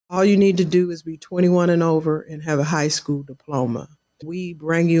All you need to do is be 21 and over and have a high school diploma. We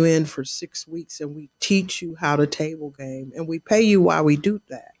bring you in for 6 weeks and we teach you how to table game, and we pay you while we do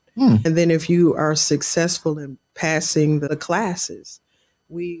that. And then if you are successful in passing the classes,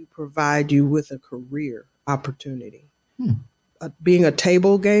 we provide you with a career opportunity. Being a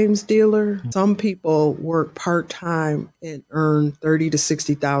table games dealer, some people work part-time and earn $30,000 to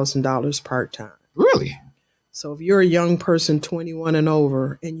 $60,000 part-time. Really? So if you're a young person, 21 and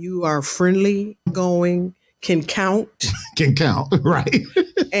over, and you are friendly, going, can count. Right.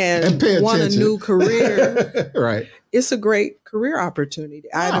 And want a new career. Right. It's a great career opportunity,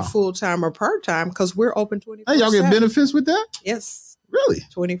 either full-time or part-time, because we're open 24/7. Hey, y'all get benefits with that? Yes. Really?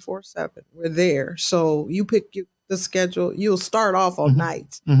 24/7. We're there. So you pick the schedule. You'll start off on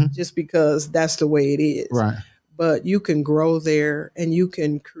nights just because that's the way it is. Right. But you can grow there and you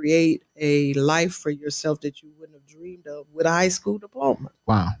can create a life for yourself that you wouldn't have dreamed of with a high school diploma.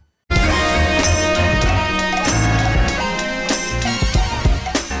 Wow.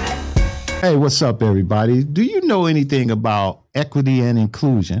 Hey, what's up, everybody? Do you know anything about equity and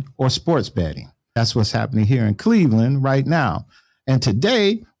inclusion or sports betting? That's what's happening here in Cleveland right now. And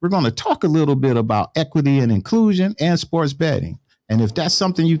today, we're going to talk a little bit about equity and inclusion and sports betting. And if that's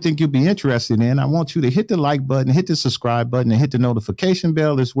something you think you'll be interested in, I want you to hit the like button, hit the subscribe button, and hit the notification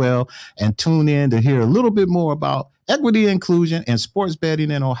bell as well, and tune in to hear a little bit more about equity, inclusion, and sports betting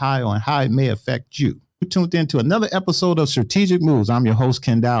in Ohio and how it may affect you. You tuned in to another episode of Strategic Moves. I'm your host,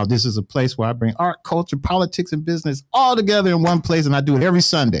 Ken Dow. This is a place where I bring art, culture, politics, and business all together in one place, and I do it every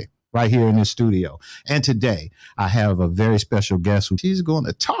Sunday right here in this studio. And today, I have a very special guest who she's going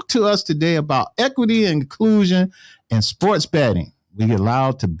to talk to us today about equity and inclusion and sports betting. We get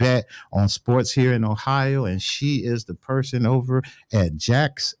allowed to bet on sports here in Ohio, and she is the person over at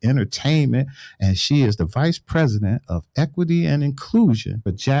Jack's Entertainment, and she is the vice president of equity and inclusion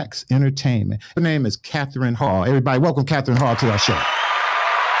for Jack's Entertainment. Her name is Katherine Hall. Everybody, welcome Katherine Hall to our show.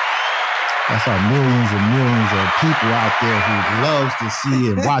 That's our millions and millions of people out there who loves to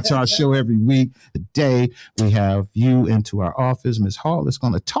see and watch our show every week. Today, we have you into our office. Ms. Hall is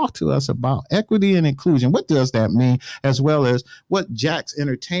going to talk to us about equity and inclusion. What does that mean, as well as what Jack's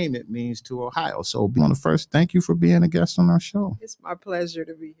Entertainment means to Ohio? So, first, thank you for being a guest on our show. It's my pleasure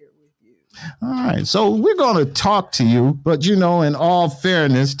to be here with you. All right. So we're going to talk to you, but, in all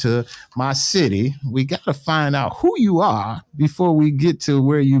fairness to my city, we got to find out who you are before we get to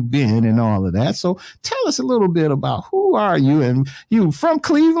where you've been and all of that. So tell us a little bit about who are you, and you from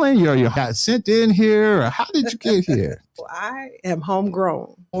Cleveland? You got sent in here, or how did you get here? Well, I am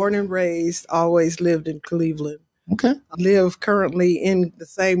homegrown, born and raised, always lived in Cleveland. Okay. I live currently in the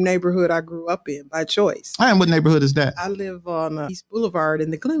same neighborhood I grew up in by choice. And what neighborhood is that? I live on East Boulevard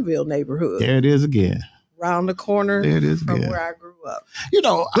in the Glenville neighborhood. There it is again. Around the corner from where I grew up.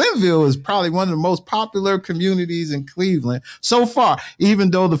 Glenville is probably one of the most popular communities in Cleveland so far, even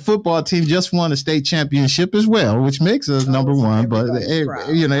though the football team just won a state championship as well, which makes us number one. But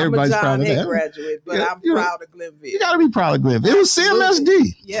everybody's proud of that. I'm a graduate, but I'm proud of Glenville. You got to be proud of Glenville. It was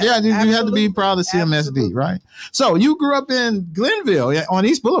CMSD. Yeah, you had to be proud of CMSD, absolutely. Right? So you grew up in Glenville on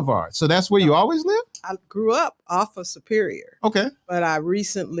East Boulevard. So that's where you always lived? I grew up off of Superior. Okay. But I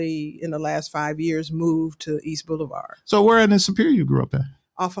recently, in the last 5 years, moved to East Boulevard. So where in Superior you grew up at?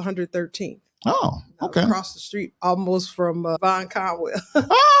 Off 113th. Oh, okay. Across the street, almost from Von Conwell.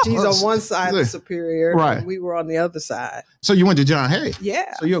 She's on one side of Superior, right? And we were on the other side. So you went to John Hay?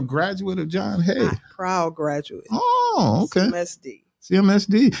 Yeah. So you're a graduate of John Hay? Proud graduate. Oh, okay.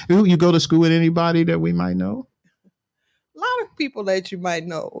 CMSD. You go to school with anybody that we might know? A lot of people that you might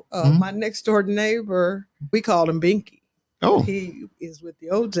know. My next door neighbor, we called him Binky. Oh, he is with the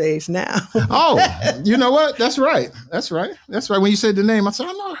OJs now. Oh, you know what? That's right. When you said the name, I said,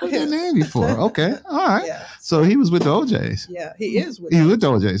 I know I heard that name before. Okay. All right. Yeah. So he was with the OJs. Yeah, he is with the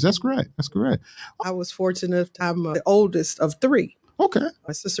OJs. That's correct. I was fortunate. I'm the oldest of three. Okay.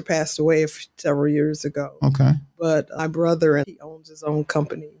 My sister passed away several years ago. Okay. But my brother, he owns his own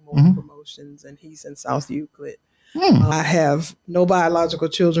company, More Promotions, and he's in South Euclid. I have no biological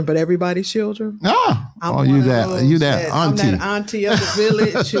children, but everybody's children. You that auntie. I'm that auntie of the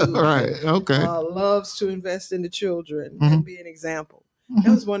village who right. Okay. Loves to invest in the children and be an example.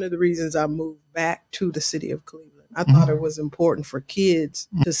 That was one of the reasons I moved back to the city of Cleveland. I thought it was important for kids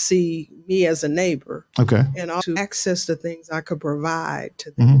to see me as a neighbor, and also to access the things I could provide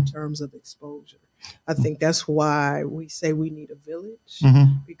to them in terms of exposure. I think that's why we say we need a village,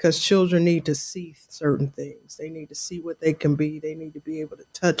 because children need to see certain things. They need to see what they can be. They need to be able to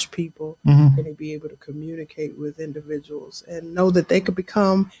touch people. They need to be able to communicate with individuals and know that they could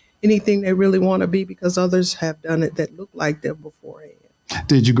become anything they really want to be, because others have done it that look like them beforehand.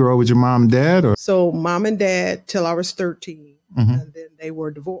 Did you grow up with your mom and dad? Or? So mom and dad till I was 13, and then they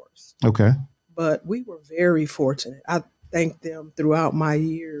were divorced. Okay. But we were very fortunate. I thank them throughout my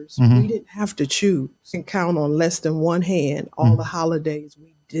years. We didn't have to choose. You can count on less than one hand all the holidays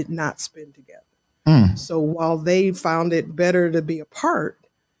we did not spend together. So while they found it better to be apart,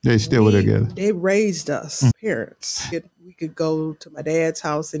 they still were together. They raised us, parents. We could go to my dad's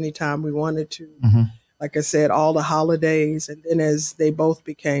house anytime we wanted to. Like I said, all the holidays. And then as they both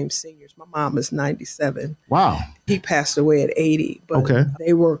became seniors, my mom is 97. Wow. He passed away at 80. But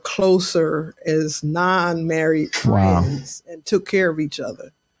they were closer as non-married friends and took care of each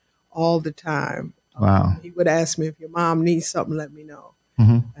other all the time. Wow. He would ask me, if your mom needs something, let me know.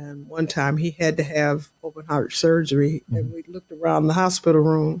 And one time he had to have open heart surgery, and we looked around the hospital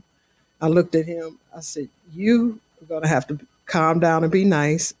room. I looked at him. I said, you are going to have to calm down and be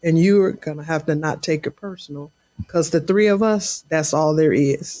nice, and you are going to have to not take it personal, because the three of us, that's all there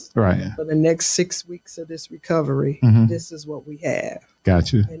is. Right. For the next 6 weeks of this recovery, this is what we have.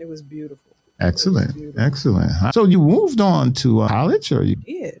 Got you. And it was beautiful. Excellent. Excellent. So you moved on to college, or you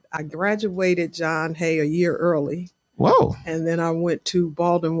did? I graduated John Hay a year early. Whoa. And then I went to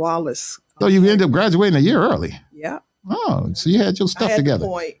Baldwin Wallace. So you ended up graduating a year early? Yeah. Oh, so you had your stuff together. The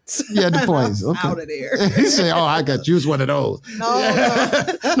points. You had the points. Okay. Out of there. He said, oh, I got you. Was one of those.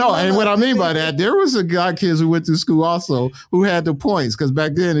 No. No, and what I mean by that, there was a guy, kids who went to school also who had the points, because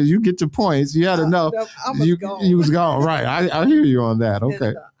back then, as you get the points, you had enough. You was gone. Right. I hear you on that. Okay.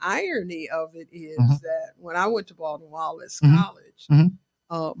 And the irony of it is that when I went to Baldwin Wallace College,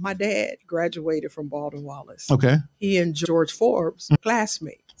 my dad graduated from Baldwin Wallace. Okay. He and George Forbes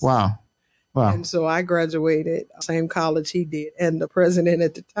classmates. Wow. Wow. And so I graduated same college he did. And the president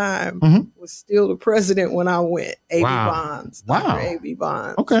at the time was still the president when I went. A.B. Bonds. Wow. A.B.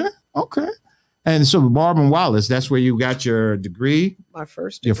 Bonds. Okay. Okay. And so Baldwin Wallace, that's where you got your degree? My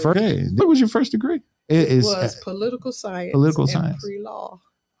first degree. What was your first degree? It was political science. Political science. Pre-law.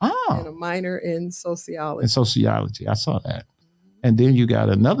 Oh. And a minor in sociology. In sociology. I saw that. And then you got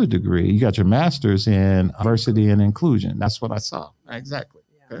another degree. You got your master's in diversity and inclusion. That's what I saw. Exactly.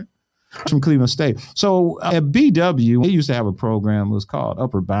 Yeah. Okay. From Cleveland State. So at BW, they used to have a program. It was called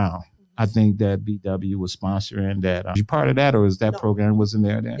Upward Bound. I think that BW was sponsoring that. You part of that, or is that program wasn't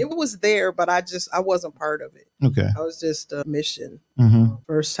there then? It was there, but I wasn't part of it. Okay. I was just a mission.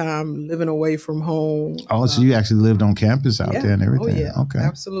 First time living away from home. Oh, so you actually lived on campus out there and everything. Oh, yeah. Okay.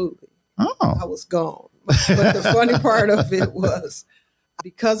 Absolutely. Oh. I was gone. But the funny part of it was,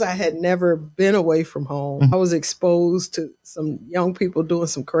 because I had never been away from home, I was exposed to some young people doing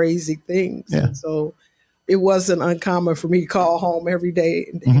some crazy things. Yeah. And so it wasn't uncommon for me to call home every day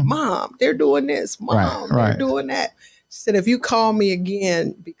and Mom, they're doing this. Mom, they're doing that. She said, if you call me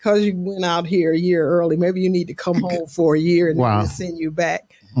again, because you went out here a year early, maybe you need to come home for a year and then we'll send you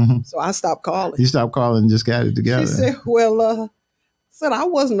back. So I stopped calling. You stopped calling and just got it together. She said, well, I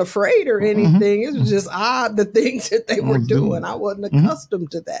wasn't afraid or anything. It was just odd, the things that they were doing. I wasn't accustomed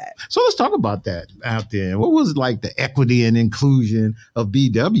to that. So let's talk about that out there. What was like the equity and inclusion of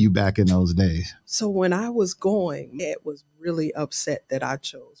BW back in those days? So when I was going, Ed was really upset that I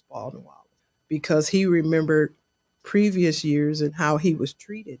chose Baldwin Wallace, because he remembered previous years and how he was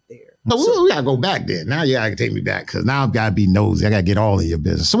treated there. So we got to go back there. Now you got to take me back, because now I've got to be nosy. I got to get all of your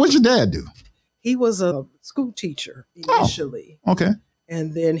business. So what'd your dad do? He was a school teacher initially. Oh, okay.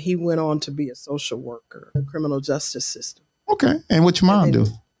 And then he went on to be a social worker, the criminal justice system. Okay. And what your mom do?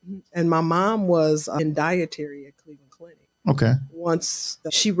 And my mom was in dietary at Cleveland Clinic. Okay. Once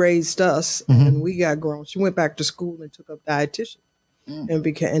she raised us and we got grown, she went back to school and took up dietitian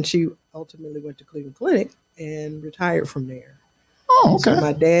and she ultimately went to Cleveland Clinic and retired from there. Oh, okay. So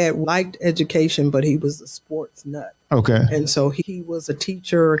my dad liked education, but he was a sports nut. Okay. And so he was a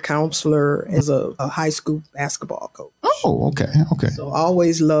teacher, a counselor, as a high school basketball coach. Oh, okay. Okay. So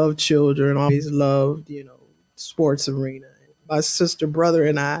always loved children, always loved, sports arena. My sister, brother,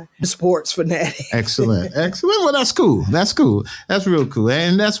 and I, sports fanatics. Excellent. Excellent. Well, that's cool. That's cool. That's real cool.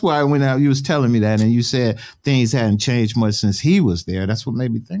 And that's why when you was telling me that and you said things hadn't changed much since he was there, that's what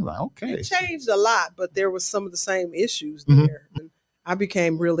made me think like, okay. It changed a lot, but there was some of the same issues there. And I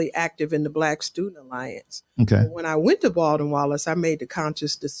became really active in the Black Student Alliance. Okay. When I went to Baldwin Wallace, I made the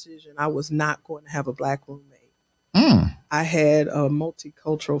conscious decision I was not going to have a Black roommate. I had a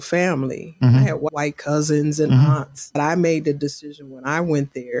multicultural family. I had white cousins and aunts. But I made the decision when I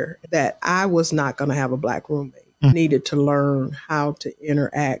went there that I was not going to have a Black roommate. I needed to learn how to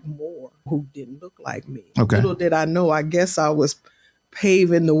interact more who didn't look like me. Okay. Little did I know, I guess I was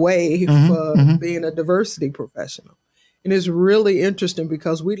paving the way for being a diversity professional. And it's really interesting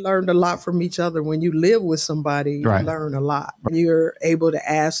because we learned a lot from each other. When you live with somebody, you learn a lot. You're able to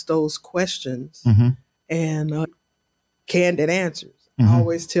ask those questions and candid answers. I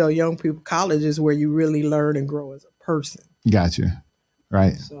always tell young people, college is where you really learn and grow as a person. Gotcha.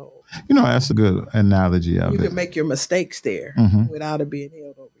 Right. So, that's a good analogy of it. You can make your mistakes there without it being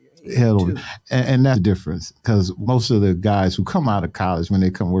held over your head. And that's the difference, because most of the guys who come out of college, when they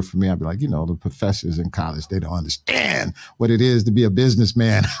come work for me, I'd be like, the professors in college, they don't understand what it is to be a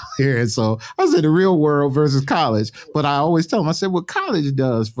businessman out here. And so I say the real world versus college. But I always tell them, I said, what college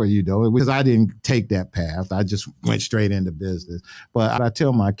does for you, though, because I didn't take that path. I just went straight into business. But I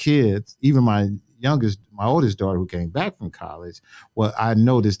tell my kids, even my oldest daughter who came back from college, well, I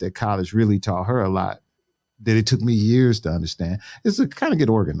noticed that college really taught her a lot that it took me years to understand, is to kind of get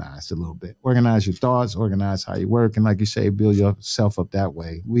organized a little bit. Organize your thoughts, organize how you work. And like you say, build yourself up that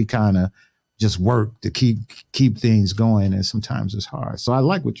way. We kind of just work to keep things going. And sometimes it's hard. So I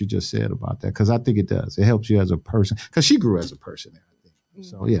like what you just said about that, because I think it does. It helps you as a person, because she grew as a person.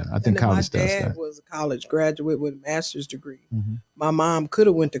 So, yeah, I think college does that. My dad was a college graduate with a master's degree. My mom could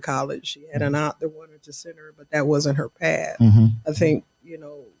have went to college. She had an aunt that wanted to send her, but that wasn't her path. I think,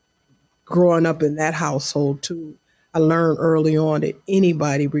 growing up in that household, too, I learned early on that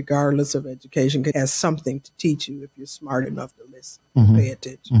anybody, regardless of education, has something to teach you if you're smart enough to listen, pay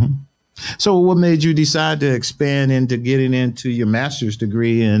attention. So what made you decide to expand into getting into your master's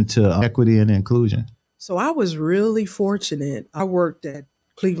degree into equity and inclusion? So I was really fortunate. I worked at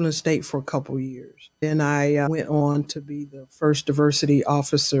Cleveland State for a couple of years. Then I went on to be the first diversity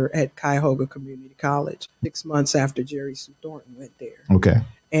officer at Cuyahoga Community College 6 months after Jerry Sue Thornton went there. Okay.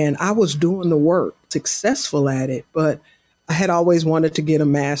 And I was doing the work, successful at it, but I had always wanted to get a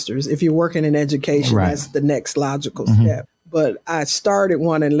master's. If you're working in education, that's the next logical step. But I started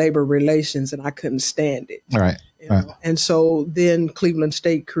one in labor relations and I couldn't stand it. And so then Cleveland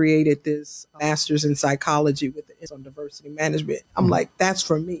State created this master's in psychology with the emphasis on diversity management. I'm like, that's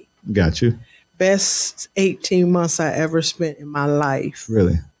for me. Got you. Best 18 months I ever spent in my life.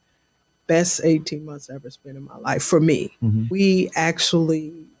 Really? Best 18 months I ever spent in my life for me. We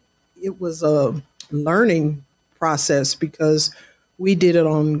actually, it was a learning process because we did it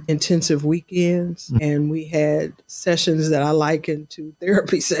on intensive weekends and we had sessions that I likened to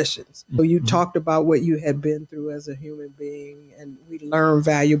therapy sessions. So you talked about what you had been through as a human being, and we learned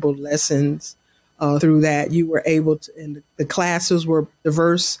valuable lessons through that. You were able to, and the classes were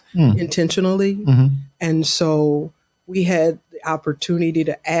diverse intentionally. And so we had the opportunity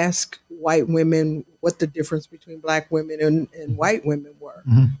to ask white women what the difference between Black women and white women were.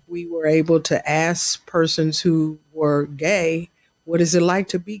 We were able to ask persons who were gay, what is it like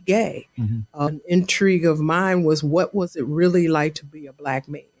to be gay? An intrigue of mine was, what was it really like to be a Black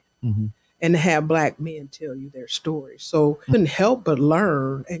man? And to have Black men tell you their stories. So you couldn't help but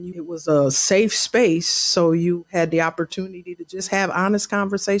learn. And it was a safe space. So you had the opportunity to just have honest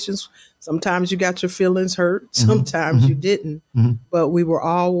conversations. Sometimes you got your feelings hurt. Sometimes you didn't. But we were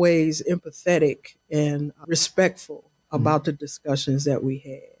always empathetic and respectful about the discussions that we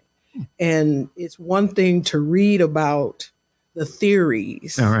had. And it's one thing to read about the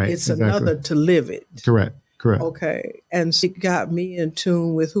theories. It's another to live it. Correct. Okay. And so it got me in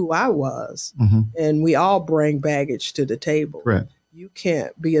tune with who I was. And we all bring baggage to the table. You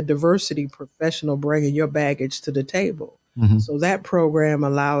can't be a diversity professional bringing your baggage to the table. So that program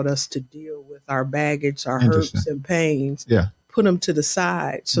allowed us to deal with our baggage, our hurts and pains, put them to the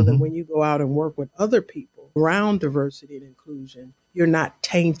side so that when you go out and work with other people around diversity and inclusion, you're not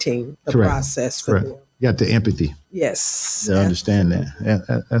tainting the process for them. You got the empathy. Yes. To understand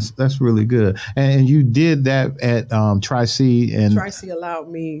that. That's really good. And you did that at Tri-C. And Tri-C allowed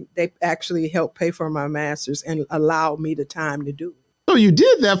me, they actually helped pay for my master's and allowed me the time to do it. So you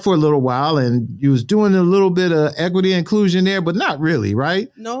did that for a little while and you was doing a little bit of equity and inclusion there, but not really, right?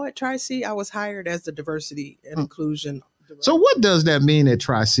 No, at Tri-C, I was hired as the diversity and inclusion director. So what does that mean at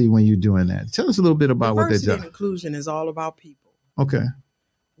Tri-C when you're doing that? Tell us a little bit about what they do. Diversity and inclusion is all about people. Okay.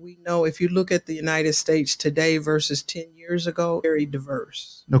 We know if you look at the United States today versus 10 years ago, very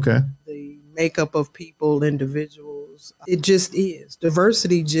diverse. Okay. The makeup of people, individuals, it just is.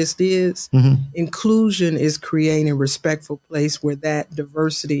 Diversity just is. Inclusion is creating a respectful place where that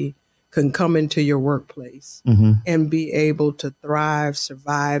diversity can come into your workplace and be able to thrive,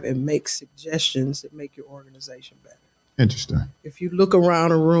 survive, and make suggestions that make your organization better. Interesting. If you look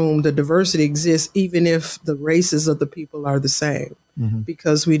around a room, the diversity exists even if the races of the people are the same.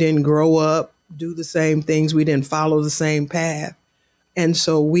 Because we didn't grow up, do the same things. We didn't follow the same path. And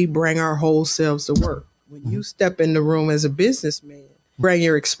so we bring our whole selves to work. When you step in the room as a businessman, bring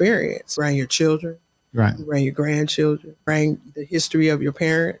your experience, bring your children, Right. You bring your grandchildren, bring the history of your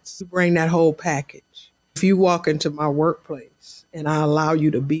parents, you bring that whole package. If you walk into my workplace and I allow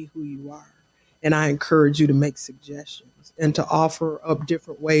you to be who you are, and I encourage you to make suggestions and to offer up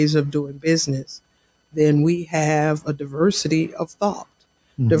different ways of doing business, then we have a diversity of thought.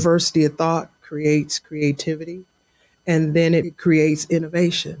 Mm-hmm. Diversity of thought creates creativity, and then it creates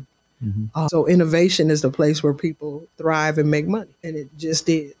innovation. Mm-hmm. So innovation is the place where people thrive and make money, and it just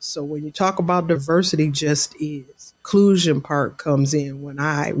is. So when you talk about diversity, just is. Inclusion part comes in when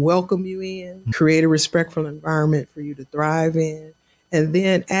I welcome you in, create a respectful environment for you to thrive in, and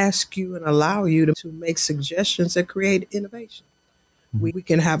then ask you and allow you to make suggestions that create innovation. Mm-hmm. We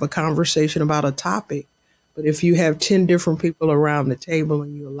can have a conversation about a topic, but if you have 10 different people around the table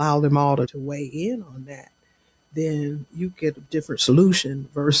and you allow them all to weigh in on that, then you get a different solution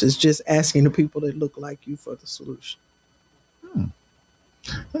versus just asking the people that look like you for the solution.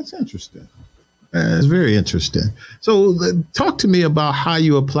 That's interesting. That's very interesting. So talk to me about how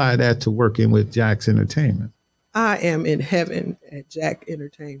you apply that to working with Jack's Entertainment. I am in heaven at Jack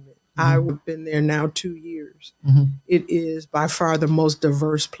Entertainment. Mm-hmm. I've been there now 2 years. Mm-hmm. It is by far the most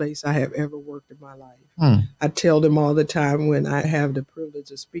diverse place I have ever worked in my life. Mm. I tell them all the time when I have the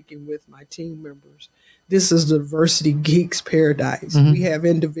privilege of speaking with my team members, this is diversity geeks paradise. Mm-hmm. We have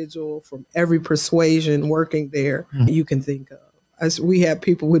individuals from every persuasion working there you can think of. We have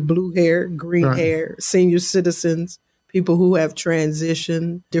people with blue hair, green hair, senior citizens, people who have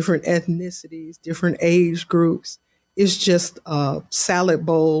transitioned, different ethnicities, different age groups. It's just a salad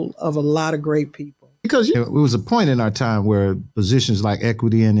bowl of a lot of great people. Because it was a point in our time where positions like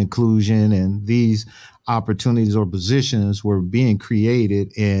equity and inclusion and these opportunities or positions were being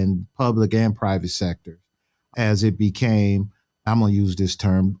created in public and private sectors as it became, I'm going to use this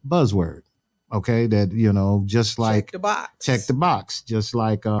term, buzzword. Okay, that, just like check the box. Check the box. Just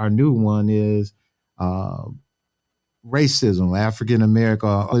like our new one is racism, African American.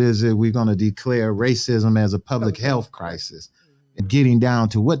 What is it? We're going to declare racism as a public health crisis. And getting down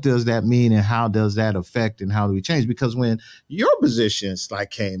to what does that mean and how does that affect and how do we change? Because when your positions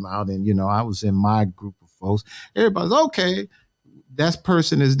came out and, I was in my group of folks, everybody's okay. That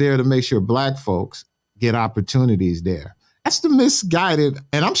person is there to make sure Black folks get opportunities there. That's the misguided,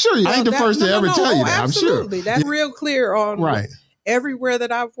 and I'm sure I ain't the first to ever tell you that. Absolutely. I'm sure. That's real clear on everywhere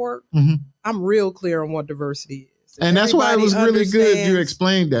that I've worked. Mm-hmm. I'm real clear on what diversity is. And that's why it was really good you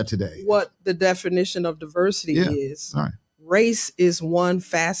explained that today. What the definition of diversity is. Right. Race is one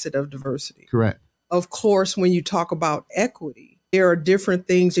facet of diversity. Correct. Of course, when you talk about equity, there are different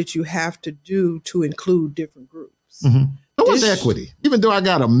things that you have to do to include different groups. Mm-hmm. What's equity? Even though I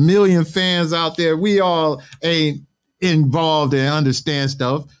got 1 million fans out there, we all ain't involved and understand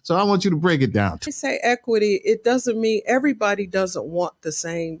stuff. So I want you to break it down. I say equity, it doesn't mean everybody doesn't want the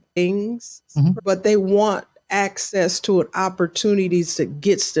same things, but they want access to an opportunities that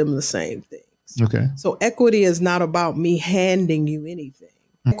gets them the same things. Okay. So equity is not about me handing you anything.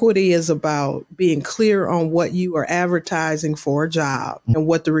 Equity is about being clear on what you are advertising for a job and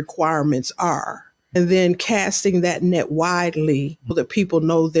what the requirements are. And then casting that net widely so that people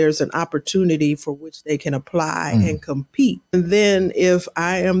know there's an opportunity for which they can apply and compete. And then if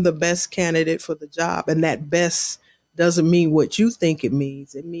I am the best candidate for the job, and that best doesn't mean what you think it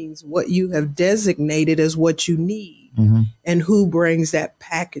means what you have designated as what you need and who brings that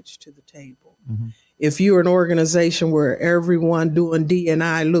package to the table. Mm-hmm. If you're an organization where everyone doing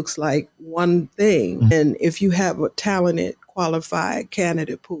D&I looks like one thing, and if you have a talented, qualified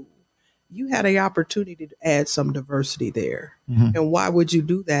candidate pool, you had an opportunity to add some diversity there. Mm-hmm. And why would you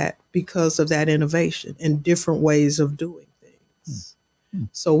do that? Because of that innovation and different ways of doing things. Mm-hmm.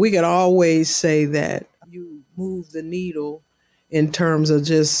 So we could always say that you move the needle in terms of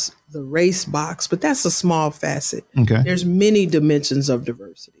just the race box, but that's a small facet. Okay. There's many dimensions of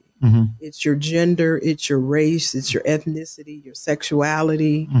diversity. Mm-hmm. It's your gender, it's your race, it's your ethnicity, your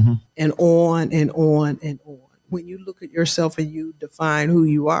sexuality, and on and on and on. When you look at yourself and you define who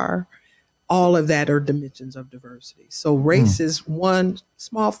you are, all of that are dimensions of diversity. So race is one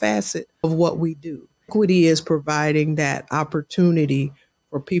small facet of what we do. Equity is providing that opportunity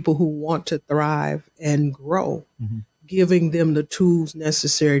for people who want to thrive and grow, giving them the tools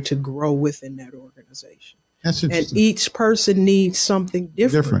necessary to grow within that organization. That's interesting. And each person needs something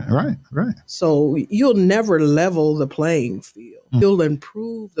different. Right. So you'll never level the playing field. You'll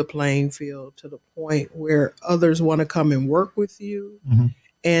improve the playing field to the point where others want to come and work with you.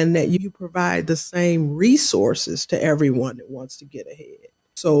 And that you provide the same resources to everyone that wants to get ahead.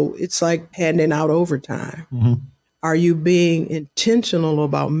 So it's like handing out overtime. Are you being intentional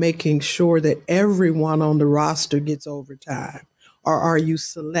about making sure that everyone on the roster gets overtime? Or are you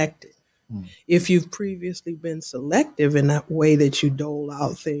selective? If you've previously been selective in that way that you dole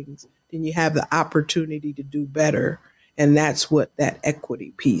out things, then you have the opportunity to do better. And that's what that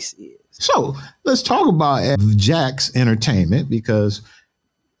equity piece is. So let's talk about Jack's Entertainment, because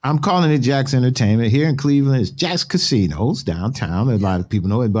I'm calling it Jack's Entertainment. Here in Cleveland, it's Jack's Casinos downtown. A lot of people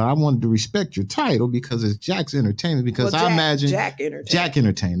know it, but I wanted to respect your title because it's Jack's Entertainment. Because I imagine Jack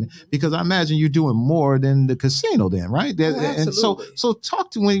Entertainment. Because I imagine you're doing more than the casino, then, right? And so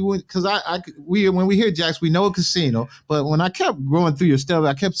talk to me, because when we hear Jack's, we know a casino, but when I kept going through your stuff,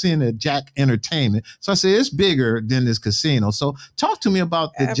 I kept seeing the Jack Entertainment. So I said it's bigger than this casino. So talk to me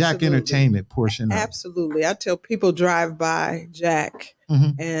about the Jack Entertainment portion. Absolutely. I tell people drive by Jack.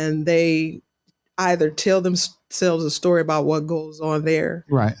 And they either tell themselves a story about what goes on there,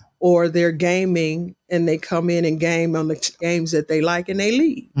 right? Or they're gaming and they come in and game on the games that they like and they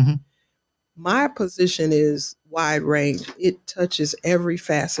leave. My position is wide range. It touches every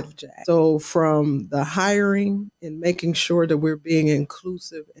facet of Jack. So from the hiring and making sure that we're being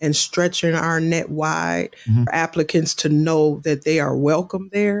inclusive and stretching our net wide for applicants to know that they are welcome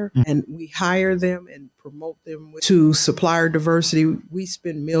there, and we hire them and promote them to supplier diversity. We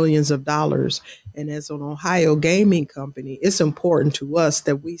spend millions of dollars. And as an Ohio gaming company, it's important to us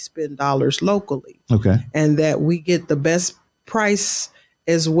that we spend dollars locally. Okay. And that we get the best price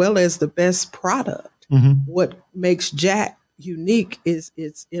as well as the best product. What makes Jack unique is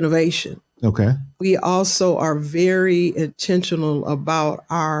its innovation. Okay. We also are very intentional about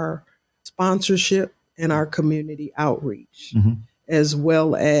our sponsorship and our community outreach, as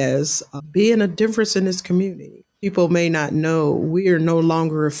well as being a difference in this community. People may not know we are no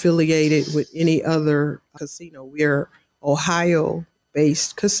longer affiliated with any other casino. We are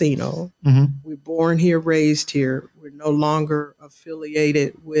Ohio-based casino. We're born here, raised here. We're no longer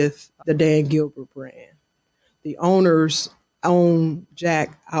affiliated with the Dan Gilbert brand. The owners own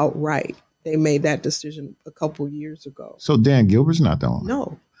Jack outright. They made that decision a couple years ago. So Dan Gilbert's not the owner?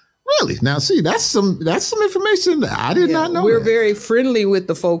 No. Really? Now, see, that's some information that I did not know. We're very friendly with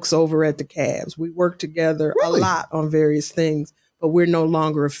the folks over at the Cavs. We work together a lot on various things, but we're no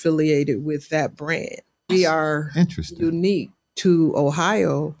longer affiliated with that brand. We are unique to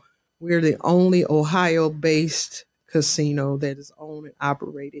Ohio. We're the only Ohio-based casino that is owned and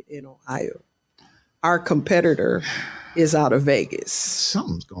operated in Ohio. Our competitor is out of Vegas.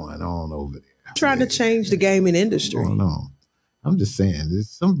 Something's going on over there. Trying to change the gaming industry. What's going on? I'm just saying, there's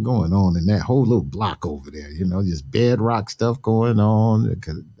something going on in that whole little block over there. You know, just bedrock stuff going on.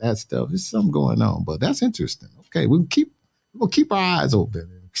 That stuff, there's something going on. But that's interesting. Okay, we'll keep our eyes open.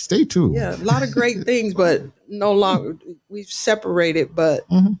 Stay tuned. Yeah, a lot of great things, but no longer we've separated. But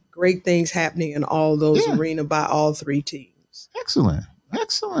great things happening in all those arenas by all three teams. Excellent.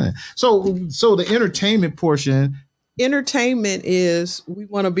 So the entertainment portion. Entertainment is we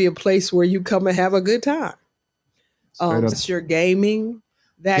want to be a place where you come and have a good time. It's your gaming.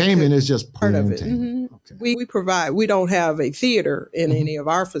 Gaming is just part of it. Okay. We provide. We don't have a theater in any of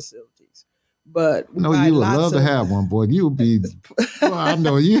our facilities, but no, you would love to have one, boy. You'll be. Well, I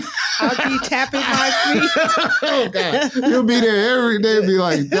know you. I'll be tapping my feet. Oh God, you'll be there every day. Be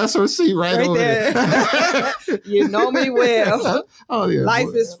like, that's her seat right over there. You know me well. Oh yeah,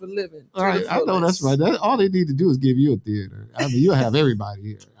 life is for living. All right, I know that's right. All they need to do is give you a theater. I mean, you'll have everybody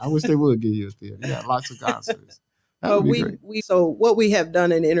here. I wish they would give you a theater. Yeah, lots of concerts. But so what we have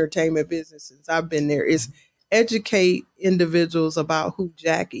done in the entertainment business since I've been there is educate individuals about who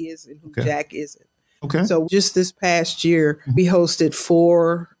Jack is and who Jack isn't. Okay. So just this past year, we hosted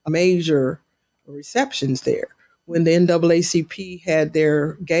 4 major receptions there. When the NAACP had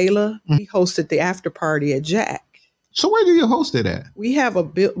their gala, we hosted the after party at Jack. So where do you host it at? We have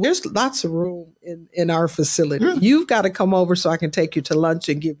there's lots of room in our facility. Really? You've got to come over so I can take you to lunch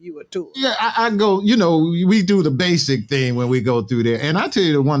and give you a tour. Yeah, I go, we do the basic thing when we go through there. And I tell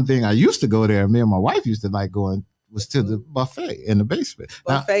you the one thing I used to go there, me and my wife used to like going, was to the buffet in the basement.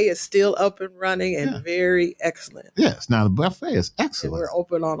 Buffet is still up and running and very excellent. Yes, now the buffet is excellent. And we're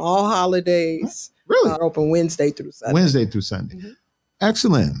open on all holidays. Really? We're open Wednesday through Sunday.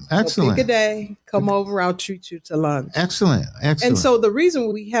 Excellent. So pick a day, come over, I'll treat you to lunch. Excellent. And so the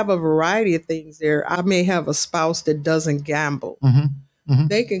reason we have a variety of things there, I may have a spouse that doesn't gamble.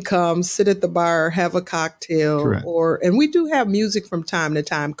 They can come, sit at the bar, have a cocktail, and we do have music from time to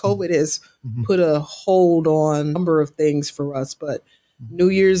time. COVID has put a hold on a number of things for us, but New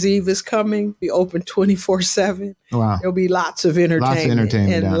Year's Eve is coming. We open 24/7. Wow. There'll be lots of entertainment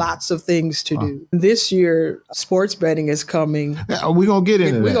and lots of things to do. This year, sports betting is coming. We're going to get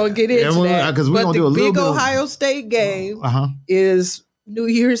into that. We're going to get into that. Because we're going to do a little big bit Ohio State game is New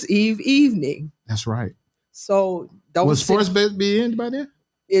Year's Eve evening. That's right. So don't Will sports bet be in by then?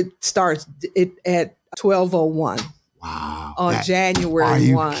 It starts at 12:01. Wow. On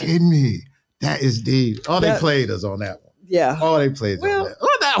January 1. Are you kidding me? That is deep. Oh, they played us on that one. Yeah. Oh, they played us on that.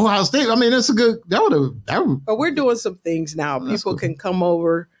 Oh, that Ohio State. I mean, that's a good, But we're doing some things now. People can come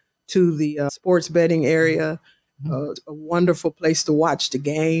over to the sports betting area. A wonderful place to watch the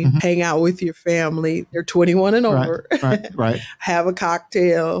game, hang out with your family. They're 21 and over. Right. Have a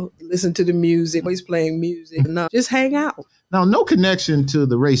cocktail, listen to the music, always playing music, and just hang out. Now, no connection to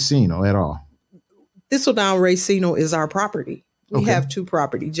the Racino at all. Thistletown Racino is our property. We have two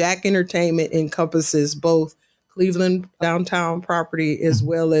property. Jack Entertainment encompasses both Cleveland downtown property as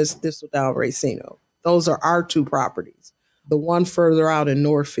well as Thistletown Racino. Those are our two properties. The one further out in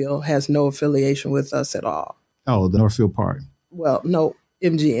Northfield has no affiliation with us at all. Oh, the Northfield Park. Well, no,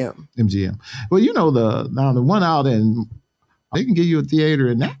 MGM. MGM. Well, you know, the one out in, they can give you a theater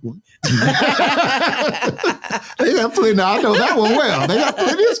in that one. They got plenty. I know that one well. They got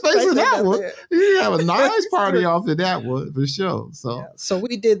plenty of space in that one. You have a nice party off in that one for sure. So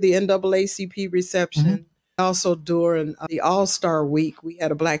we did the NAACP reception. Also during the All-Star Week, we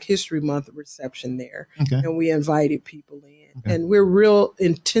had a Black History Month reception there, and we invited people in. And we're real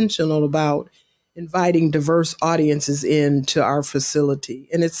intentional about inviting diverse audiences into our facility.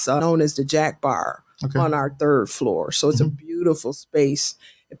 And it's known as the Jack Bar on our third floor. So it's a beautiful space.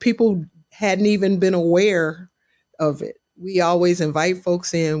 People hadn't even been aware of it. We always invite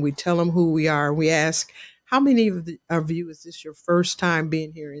folks in. We tell them who we are. We ask, how many of you, is this your first time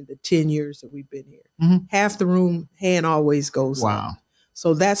being here in the 10 years that we've been here? Half the room, hand always goes up.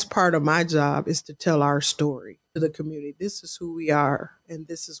 So that's part of my job, is to tell our story to the community. This is who we are, and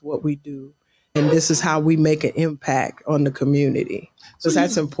this is what we do. And this is how we make an impact on the community. Because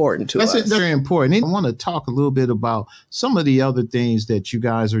that's important to us. That's very important. I want to talk a little bit about some of the other things that you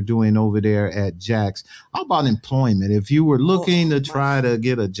guys are doing over there at Jack's. How about employment? If you were looking to try to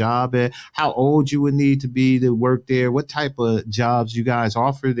get a job at, how old you would need to be to work there? What type of jobs you guys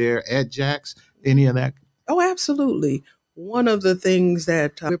offer there at Jack's? Any of that? Oh, absolutely. One of the things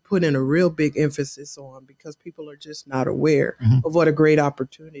that we're putting a real big emphasis on, because people are just not aware of what a great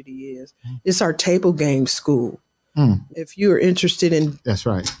opportunity is our table game school. If you're interested in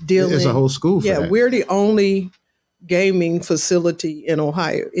dealing, it's a whole school for that. We're the only gaming facility in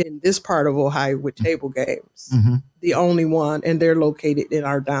Ohio, in this part of Ohio, with table games. The only one, and they're located in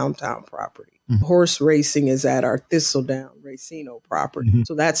our downtown property. Horse racing is at our Thistletown Racino property.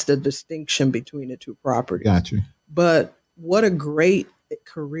 So that's the distinction between the two properties. Gotcha. But what a great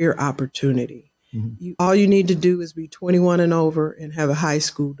career opportunity. All you need to do is be 21 and over and have a high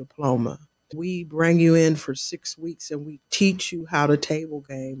school diploma. We bring you in for 6 weeks and we teach you how to table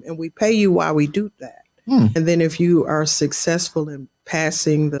game, and we pay you while we do that. And then if you are successful in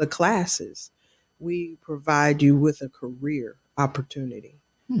passing the classes, we provide you with a career opportunity.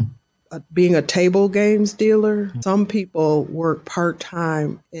 Being a table games dealer, some people work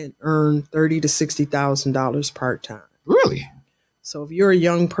part-time and earn $30,000 to $60,000 part-time. Really? So if you're a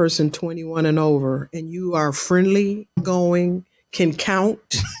young person, 21 and over, and you are friendly, going, can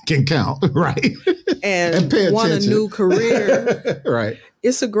count. Right. And want a new career. Right.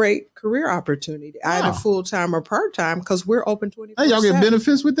 It's a great career opportunity, either full-time or part-time, because we're open 24/7. Hey, y'all get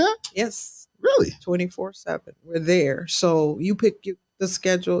benefits with that? Yes. Really? 24/7. We're there. So you pick the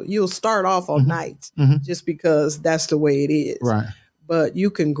schedule. You'll start off on nights just because that's the way it is. Right. But you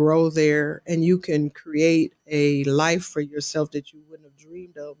can grow there and you can create a life for yourself that you wouldn't have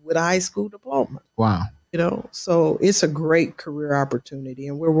dreamed of with a high school diploma. Wow. You know, so it's a great career opportunity.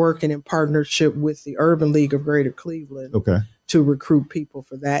 And we're working in partnership with the Urban League of Greater Cleveland to recruit people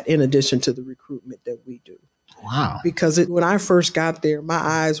for that, in addition to the recruitment that we do. Wow. Because when I first got there, my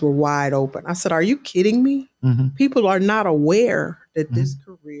eyes were wide open. I said, are you kidding me? People are not aware that this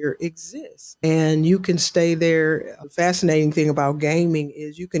career exists. And you can stay there. The fascinating thing about gaming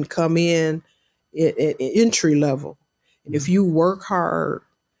is you can come in at entry level. And if you work hard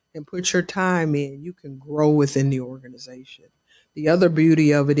and put your time in, you can grow within the organization. The other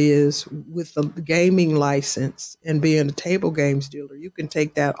beauty of it is, with the gaming license and being a table games dealer, you can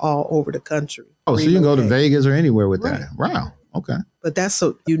take that all over the country. Oh, so you can go to Vegas or anywhere with that. Wow. Okay. But that's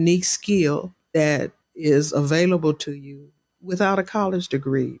a unique skill that is available to you without a college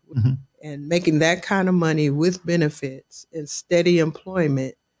degree. And making that kind of money with benefits and steady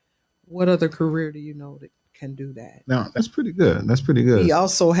employment, what other career do you know that can do that? No, that's pretty good. That's pretty good. We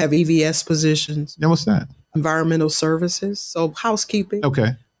also have EVS positions. Yeah, what's that? Environmental services. So housekeeping.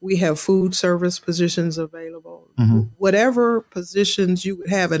 Okay. We have food service positions available. Whatever positions you would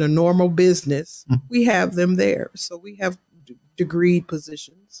have in a normal business, we have them there. So we have degreed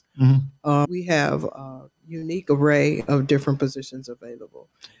positions. We have a unique array of different positions available.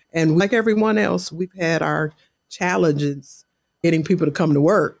 And like everyone else, we've had our challenges getting people to come to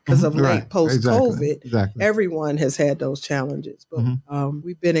work because of late post-COVID. Exactly. Everyone has had those challenges. But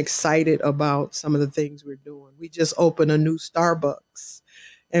we've been excited about some of the things we're doing. We just opened a new Starbucks,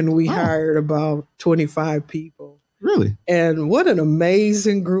 and we hired about 25 people. Really? And what an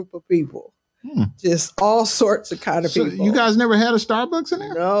amazing group of people. Just all sorts of kind of people. You guys never had a Starbucks in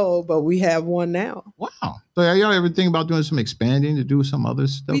there? No, but we have one now. Wow. So are y'all ever think about doing some expanding to do some other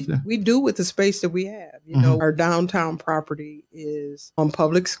stuff there? We do with the space that we have. You know, our downtown property is on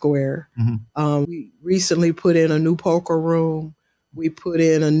Public Square. We recently put in a new poker room. We put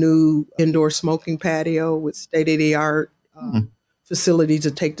in a new indoor smoking patio with state-of-the-art facility to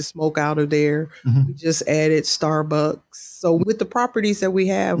take the smoke out of there. We just added Starbucks. So with the properties that we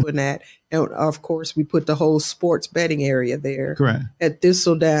have in that, and of course, we put the whole sports betting area there. Correct. At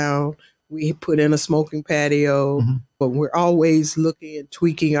Thistletown, we put in a smoking patio, but we're always looking and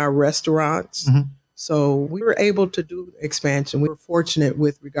tweaking our restaurants. So we were able to do expansion. We were fortunate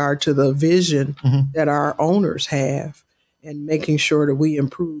with regard to the vision that our owners have and making sure that we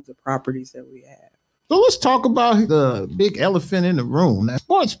improve the properties that we have. So let's talk about the big elephant in the room. That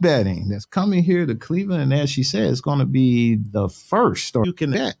sports betting that's coming here to Cleveland. And as she said, it's going to be the first, or you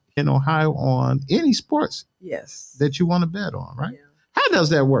can bet in Ohio on any sports that you want to bet on, right? Yeah. How does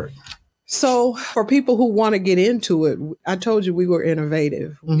that work? So for people who want to get into it, I told you we were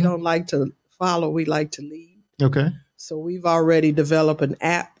innovative. We don't like to follow, we like to lead. Okay. So we've already developed an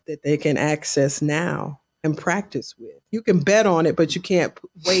app that they can access now and practice with. You can bet on it, but you can't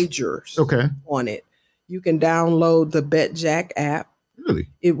put wagers on it. You can download the BetJack app. Really?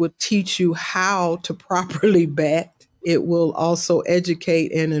 It will teach you how to properly bet. It will also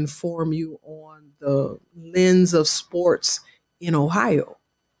educate and inform you on the lens of sports in Ohio.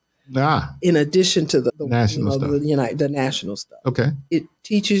 In addition to the national stuff. The national stuff. Okay. It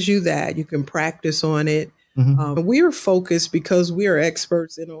teaches you that. You can practice on it. We are focused because we are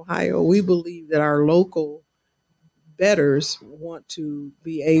experts in Ohio. We believe that our local bettors want to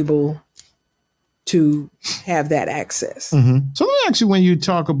be able to have that access. So let me ask you, when you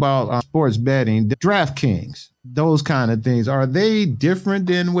talk about sports betting, DraftKings, those kind of things, are they different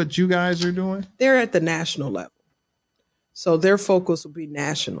than what you guys are doing? They're at the national level. So their focus will be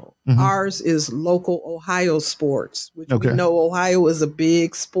national. Ours is local Ohio sports, which we know Ohio is a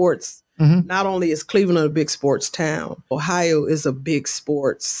big sports. Not only is Cleveland a big sports town, Ohio is a big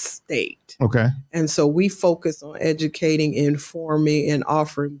sports state. Okay. And so we focus on educating, informing, and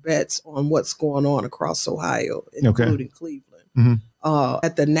offering bets on what's going on across Ohio, including Cleveland.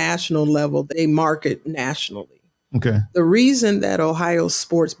 At the national level, they market nationally. Okay. The reason that Ohio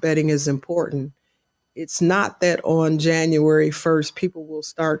sports betting is important, it's not that on January 1st, people will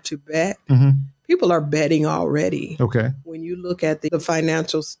start to bet. People are betting already. Okay. When you look at the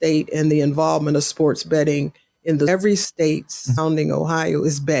financial state and the involvement of sports betting in every state surrounding Ohio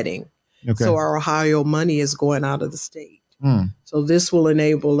is betting. Okay. So our Ohio money is going out of the state. So this will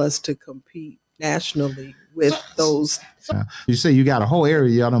enable us to compete nationally with those. You say you got a whole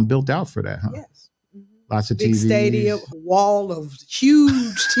area y'all done built out for that, huh? Yes. Lots of big TVs. Stadium, wall of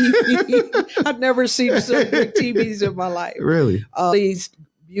huge TVs. I've never seen so big TVs in my life. Really? These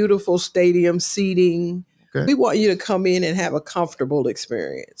beautiful stadium seating. Okay. We want you to come in and have a comfortable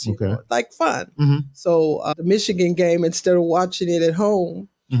experience, you know, like fun. So the Michigan game, instead of watching it at home,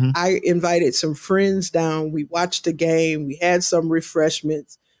 I invited some friends down. We watched the game. We had some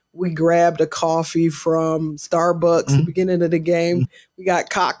refreshments. We grabbed a coffee from Starbucks at the beginning of the game. We got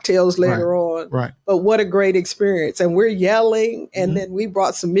cocktails later on. Right. But what a great experience. And we're yelling. And then we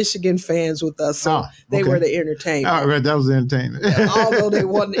brought some Michigan fans with us. So they were the entertainment. Oh, right. That was the entertainment. Although they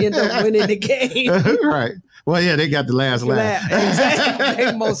wouldn't end up winning the game. Right. Well, yeah, they got the last laugh. Exactly.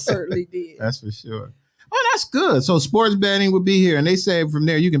 They most certainly did. That's for sure. Oh, that's good. So sports betting would be here. And they say from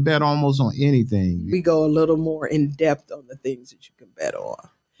there, you can bet almost on anything. We go a little more in depth on the things that you can bet on.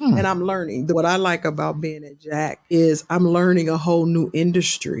 And I'm learning. What I like about being at Jack is I'm learning a whole new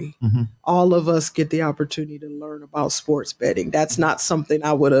industry. All of us get the opportunity to learn about sports betting. That's not something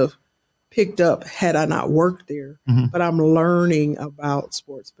I would have picked up had I not worked there, but I'm learning about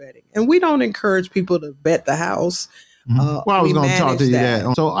sports betting. And we don't encourage people to bet the house. Well, I was going to talk to you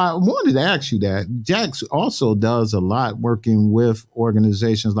that. So I wanted to ask you that. Jax also does a lot working with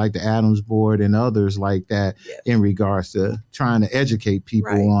organizations like the Adams Board and others like that in regards to trying to educate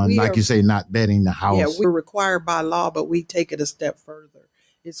people on, like you say, not betting the house. Yeah, we're required by law, but we take it a step further.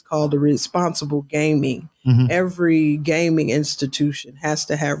 It's called the responsible gaming. Every gaming institution has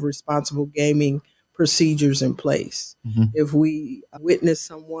to have responsible gaming procedures in place. If we witness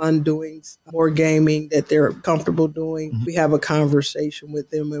someone doing more gaming that they're comfortable doing, we have a conversation with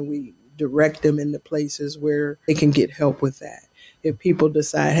them and we direct them into places where they can get help with that. If people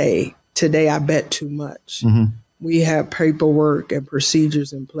decide, hey, today I bet too much, we have paperwork and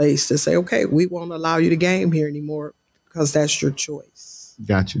procedures in place to say, okay, we won't allow you to game here anymore because that's your choice.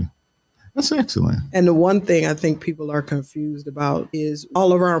 Got you. That's excellent. And the one thing I think people are confused about is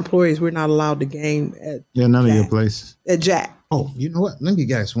all of our employees, we're not allowed to game at none of your places. At Jack. Oh, you know what? Let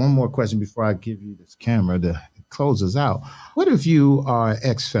me ask one more question before I give you this camera to close us out. What if you are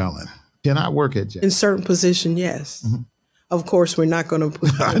ex-felon? Can I work at Jack? In certain position, yes. Of course, we're not going to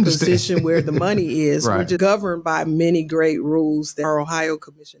put you in a position where the money is. Right. We're just governed by many great rules. Our Ohio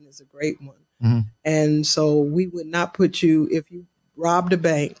Commission is a great one. And so we would not put you, if you robbed a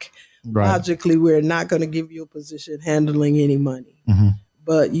bank, logically, we're not going to give you a position handling any money.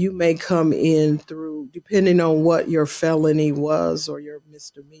 But you may come in through, depending on what your felony was or your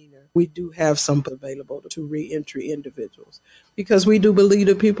misdemeanor, we do have some available to reentry individuals because we do believe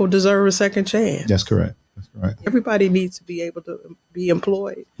that people deserve a second chance. That's correct. That's right. Everybody needs to be able to be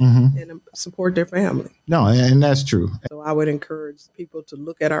employed and support their family. No, and that's true. So I would encourage people to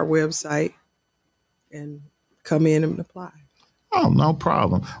look at our website and come in and apply. Oh, no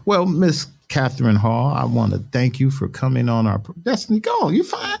problem. Well, Miss Katherine Hall, I want to thank you for coming on our Destiny. Go, you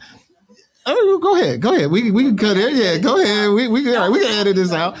fine? Oh, go ahead. Go ahead. We can cut it. Yeah, go ahead. We can edit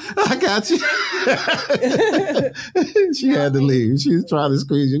this out. I got you. She had to leave. She was trying to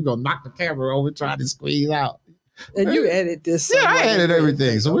squeeze. You're gonna knock the camera over, trying to squeeze out. And you edit this. Yeah, I edit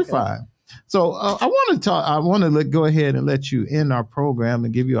everything, so we're fine. So I want to talk. I want to go ahead and let you end our program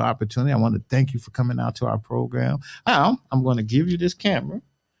and give you an opportunity. I want to thank you for coming out to our program. Now I'm going to give you this camera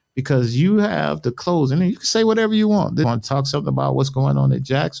because you have the closing, and you can say whatever you want. You want to talk something about what's going on at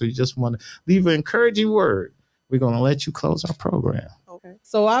Jack's, or you just want to leave an encouraging word. We're going to let you close our program. Okay.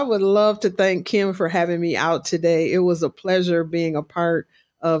 So I would love to thank Kim for having me out today. It was a pleasure being a part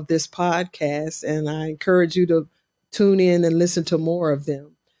of this podcast, and I encourage you to tune in and listen to more of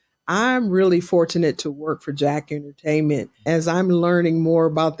them. I'm really fortunate to work for Jack Entertainment. As I'm learning more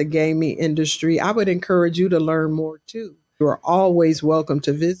about the gaming industry, I would encourage you to learn more too. You are always welcome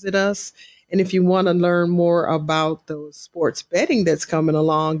to visit us. And if you want to learn more about the sports betting that's coming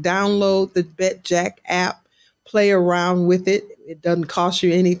along, download the Bet Jack app, play around with it. It doesn't cost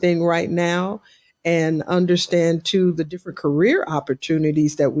you anything right now. And understand too the different career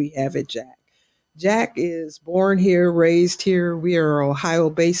opportunities that we have at Jack. Jack is born here, raised here. We are an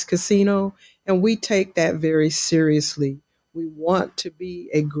Ohio-based casino, and we take that very seriously. We want to be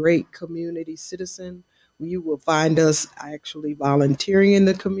a great community citizen. You will find us actually volunteering in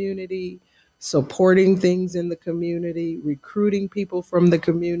the community, supporting things in the community, recruiting people from the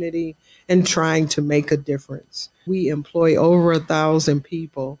community, and trying to make a difference. We employ over 1,000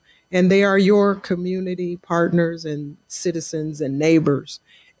 people, and they are your community partners and citizens and neighbors.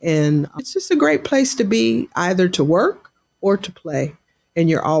 And it's just a great place to be, either to work or to play. And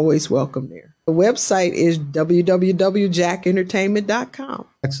you're always welcome there. The website is www.jackentertainment.com.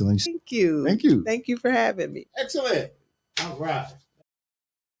 Excellent. Thank you. Thank you. Thank you for having me. Excellent. All right.